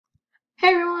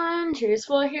everyone,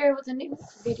 Cheersful here with a new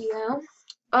video.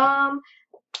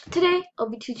 Today I'll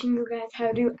be teaching you guys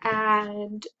how to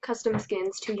add custom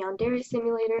skins to Yandere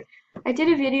Simulator. I did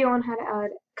a video on how to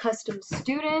add custom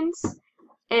students,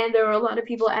 and there were a lot of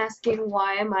people asking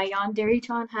why my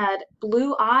Yandere-chan had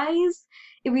blue eyes.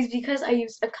 It was because I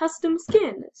used a custom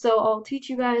skin. So I'll teach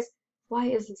you guys, why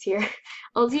is this here?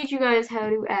 I'll teach you guys how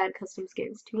to add custom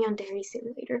skins to Yandere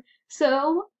Simulator.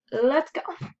 So, let's go.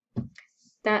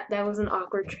 That was an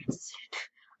awkward transition.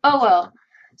 Oh well.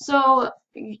 So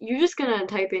you're just gonna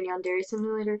type in Yandere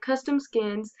Simulator custom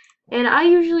skins, and I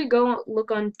usually go look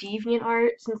on DeviantArt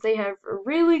since they have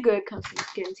really good custom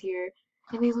skins here,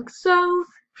 and they look so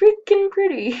freaking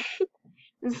pretty.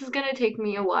 This is gonna take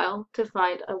me a while to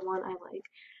find a one I like.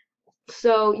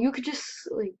 So you could just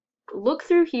like look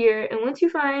through here, and once you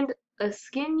find a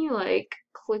skin you like,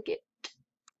 click it.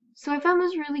 So I found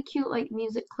this really cute like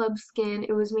music club skin.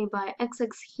 It was made by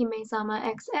XX Hime-sama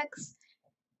XX,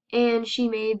 and she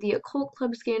made the occult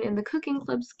club skin and the cooking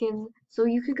club skin, so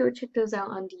you could go check those out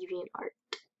on DeviantArt.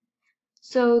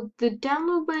 So the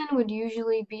download button would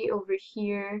usually be over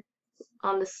here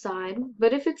on the side,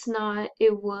 but if it's not,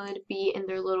 it would be in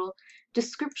their little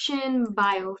description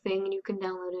bio thing, and you can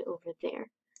download it over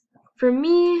there. For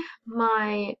me,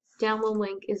 my download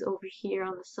link is over here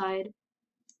on the side.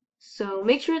 So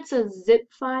make sure it's a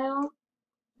zip file,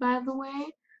 by the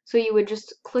way. So you would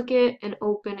just click it and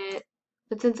open it.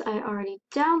 But since I already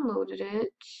downloaded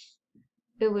it,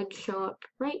 it would show up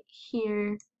right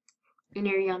here in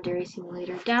your Yandere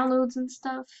Simulator downloads and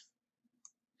stuff.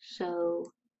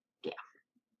 So, yeah.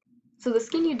 So the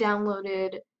skin you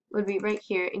downloaded would be right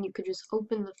here, and you could just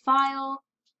open the file.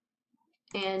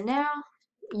 And now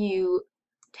you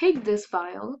take this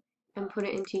file and put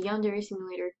it into Yandere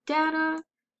Simulator data,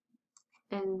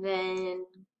 and then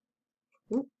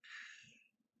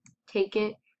take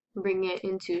it, bring it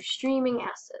into streaming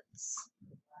assets.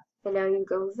 And now you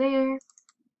go there,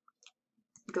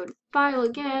 go to file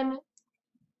again,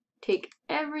 take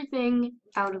everything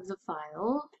out of the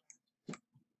file.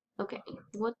 Okay,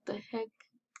 what the heck?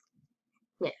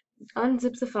 Yeah,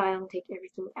 unzip the file and take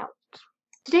everything out.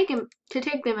 To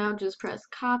take them out, just press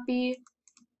copy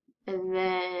and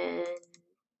then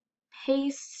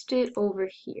paste it over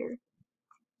here.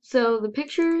 So the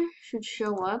picture should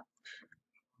show up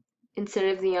instead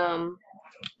of the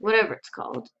whatever it's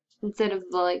called, instead of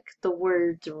like the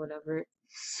words or whatever.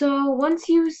 So once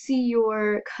you see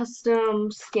your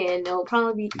custom skin, it'll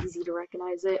probably be easy to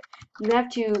recognize it. You have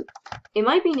to, it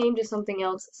might be named as something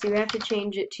else, so you have to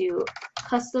change it to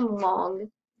custom long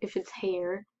if it's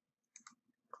hair,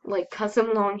 like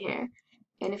custom long hair.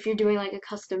 And if you're doing like a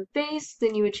custom face,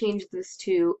 then you would change this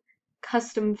to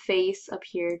custom face up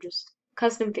here, just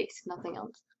custom face, nothing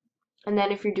else. And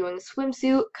then if you're doing a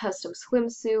swimsuit, custom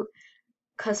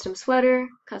sweater,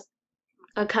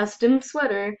 a custom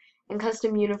sweater, and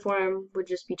custom uniform would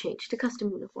just be changed to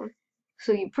custom uniform.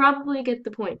 So you probably get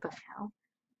the point by now.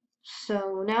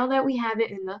 So now that we have it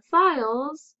in the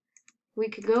files, we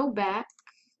could go back,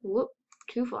 whoop,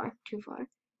 too far,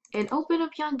 and open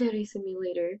up Yandere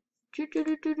Simulator.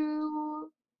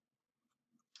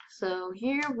 So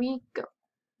here we go.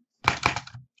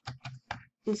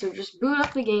 And so just boot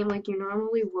up the game like you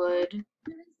normally would.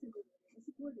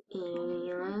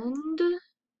 And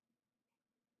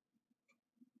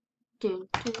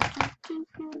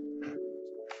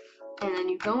then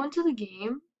you go into the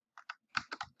game,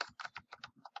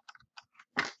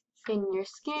 and your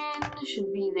skin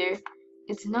should be there.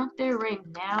 It's not there right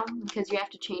now because you have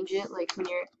to change it like when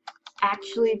you're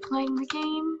actually playing the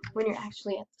game, when you're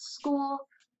actually at the school.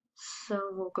 So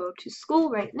we'll go to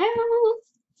school right now.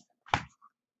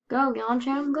 Go,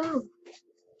 Yon-chan, go.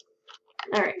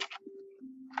 Alright.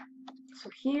 So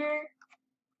here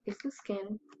is the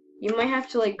skin. You might have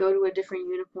to like go to a different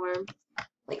uniform,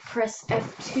 like press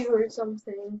F2 or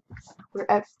something, or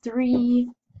F3,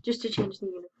 just to change the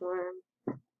uniform.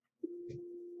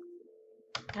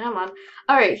 Come on.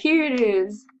 Alright, here it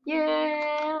is.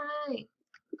 Yay!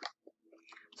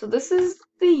 So this is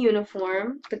the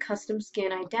uniform, the custom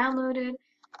skin I downloaded,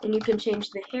 and you can change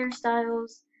the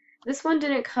hairstyles. This one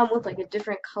didn't come with like a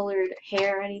different colored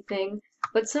hair or anything,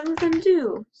 but some of them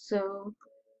do. So,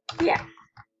 yeah.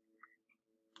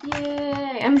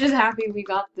 Yay! I'm just happy we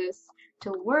got this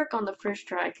to work on the first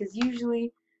try, because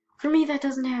usually, for me, that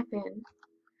doesn't happen.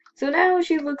 So now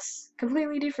she looks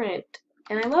completely different,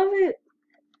 and I love it!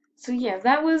 So yeah,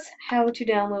 that was how to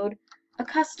download a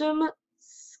custom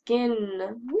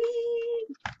skin.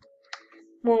 Whee!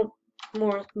 Well,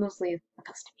 mostly a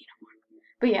custom uniform.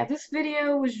 But yeah, this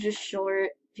video was just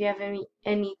short. If you have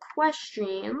any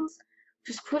questions,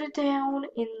 just put it down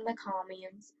in the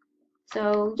comments.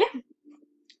 So yeah,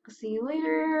 I'll see you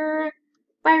later.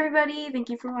 Bye everybody. Thank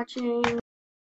you for watching.